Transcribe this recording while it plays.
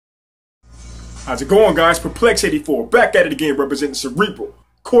How's it going, guys? Perplex84 back at it again, representing Cerebral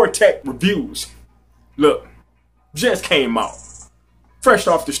Cortec Reviews. Look, just came out, fresh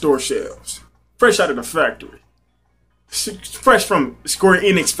off the store shelves, fresh out of the factory, fresh from Square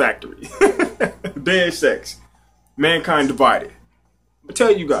Enix factory. Deus Ex, Mankind Divided. I'll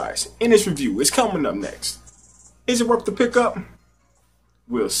tell you guys, in this review, it's coming up next. Is it worth the pickup?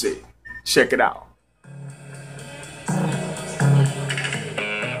 We'll see. Check it out.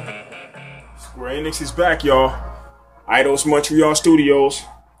 Square Enix is back, y'all. Eidos Montreal Studios.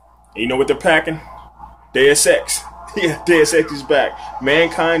 And you know what they're packing? Deus Ex. Yeah, Deus Ex is back.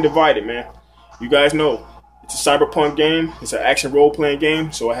 Mankind Divided, man. You guys know, it's a cyberpunk game. It's an action role-playing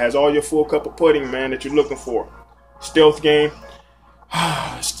game. So it has all your full cup of pudding, man, that you're looking for. Stealth game.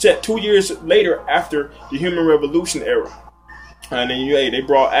 Set 2 years later after the Human Revolution era. And then they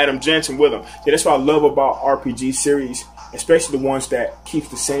brought Adam Jensen with them. Yeah, that's what I love about RPG series, especially the ones that keep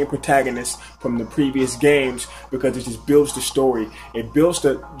the same protagonist from the previous games, because it just builds the story, it builds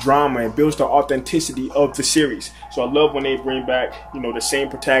the drama, it builds the authenticity of the series. So I love when they bring back, the same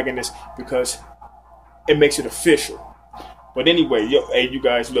protagonist, because it makes it official. But anyway, hey, you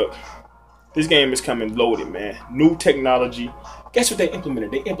guys, look, this game is coming loaded, man. New technology. Guess what they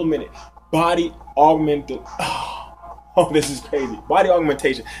implemented? They implemented body augmented. Oh, this is crazy. Body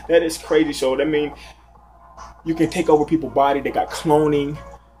augmentation. That is crazy. So that means you can take over people's body. They got cloning.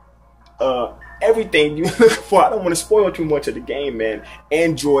 Everything you look for. I don't want to spoil too much of the game, man.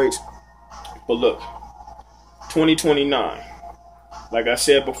 Androids. But look, 2029. Like I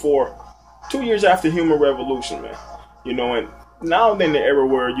said before, 2 years after Human Revolution, man. And now in the era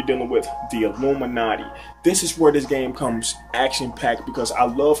where you're dealing with the Illuminati. This is where this game comes action-packed, because I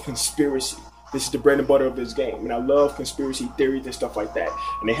love conspiracy. This is the bread and butter of this game, and I love conspiracy theories and stuff like that.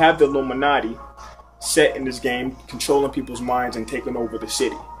 And they have the Illuminati set in this game, controlling people's minds and taking over the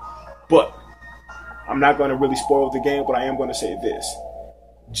city. But I'm not going to really spoil the game, but I am going to say this.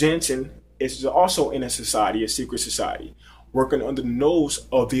 Jensen is also in a society, a secret society, working under the nose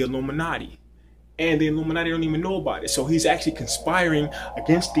of the Illuminati. And the Illuminati don't even know about it. So he's actually conspiring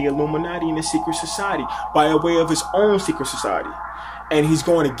against the Illuminati in the secret society by way of his own secret society. And he's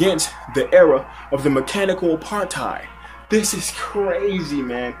going against the era of the mechanical apartheid. This is crazy,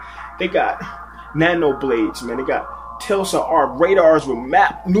 man. They got nano blades, man. They got Telsa arc radars with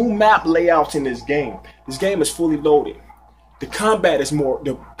new map layouts in this game. This game is fully loaded. The combat is more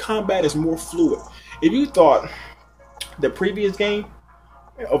fluid. If you thought the previous game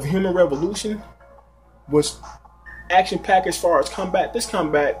of Human Revolution was action-packed as far as combat, this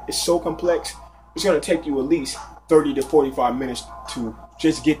combat is so complex, it's going to take you at least 30 to 45 minutes to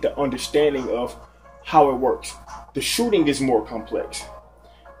just get the understanding of how it works. The shooting is more complex.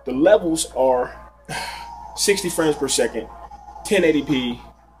 The levels are 60 frames per second, 1080p,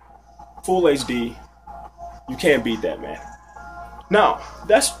 full HD. You can't beat that, man. Now,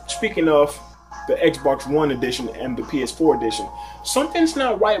 that's speaking of the Xbox One edition and the PS4 edition. Something's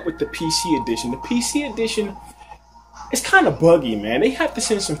not right with the PC edition. The PC edition is kind of buggy, man. They have to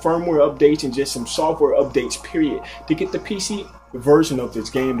send some firmware updates and just some software updates, period, to get the PC version of this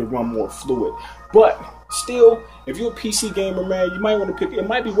game to run more fluid. But still, if you're a PC gamer, man, you might want to pick. It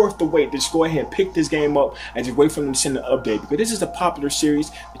might be worth the wait to just go ahead and pick this game up and just wait for them to send an update, because this is a popular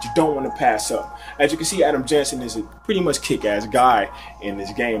series that you don't want to pass up. As you can see, Adam Jensen is a pretty much kick-ass guy in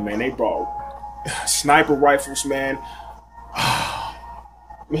this game, man. They brought sniper rifles, man.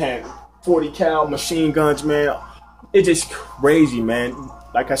 Man, 40 cal machine guns, man. It's just crazy, man.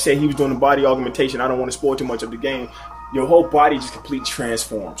 Like I said, he was doing the body augmentation. I don't want to spoil too much of the game. Your whole body just completely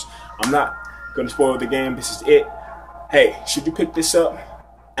transforms. I'm not going to spoil the game. This is it. Hey, should you pick this up?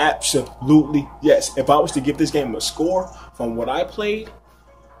 Absolutely yes. If I was to give this game a score from what I played,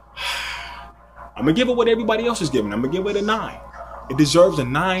 I'm going to give it what everybody else is giving. I'm going to give it a 9. It deserves a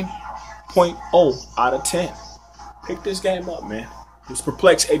 9.0 out of 10. Pick this game up, man. It's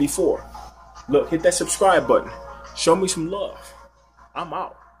Perplex84. Look, hit that subscribe button. Show me some love. I'm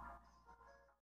out.